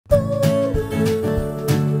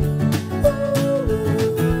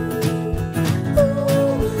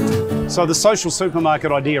So the social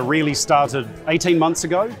supermarket idea really started 18 months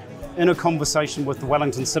ago in a conversation with the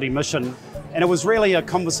Wellington City Mission. And it was really a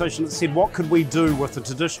conversation that said, what could we do with the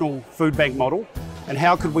traditional food bank model and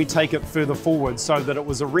how could we take it further forward so that it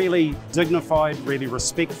was a really dignified, really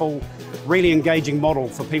respectful, really engaging model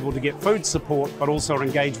for people to get food support, but also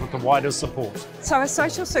engage with the wider support. So a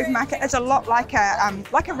social supermarket is a lot like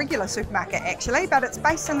a regular supermarket actually, but it's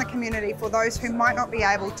based in the community for those who might not be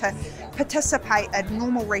able to participate in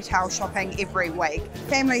normal retail shopping every week.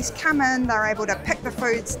 Families come in, they're able to pick the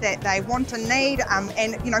foods that they want and need,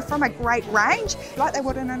 and from a great range, like they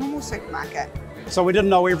would in a normal supermarket. So we didn't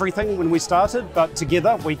know everything when we started, but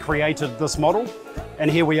together we created this model,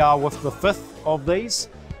 and here we are with the 5th of these.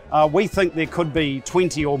 We think there could be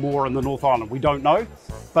 20 or more in the North Island. We don't know,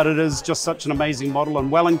 but it is just such an amazing model,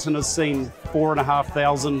 and Wellington has seen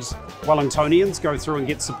 4,500 Wellingtonians go through and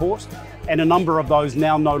get support, and a number of those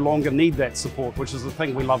now no longer need that support, which is the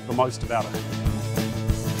thing we love the most about it.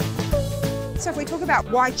 So if we talk about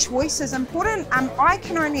why choice is important, I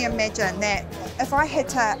can only imagine that if I had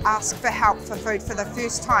to ask for help for food for the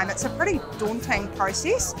first time, it's a pretty daunting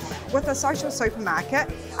process. With a social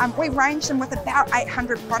supermarket, we range them with about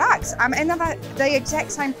 800 products, and they're the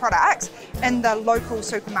exact same products in the local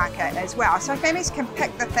supermarket as well. So families can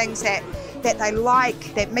pick the things that they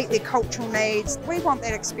like, that meet their cultural needs. We want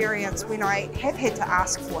that experience when I have had to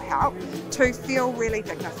ask for help to feel really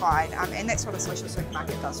dignified, and that's what a social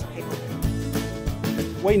supermarket does for people.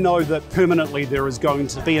 We know that permanently there is going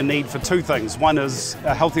to be a need for two things. One is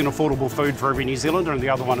a healthy and affordable food for every New Zealander, and the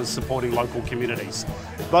other one is supporting local communities.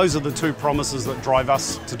 Those are the two promises that drive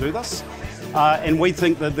us to do this. And we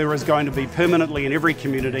think that there is going to be permanently in every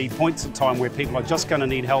community points of time where people are just going to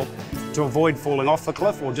need help to avoid falling off the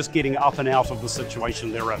cliff or just getting up and out of the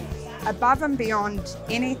situation they're in. Above and beyond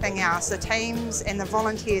anything else, the teams and the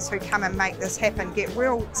volunteers who come and make this happen get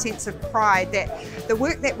real sense of pride that the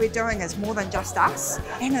work that we're doing is more than just us,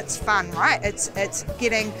 and it's fun, right? It's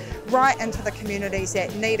getting right into the communities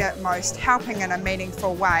that need it most, helping in a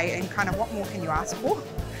meaningful way, and kind of what more can you ask for?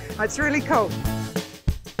 It's really cool.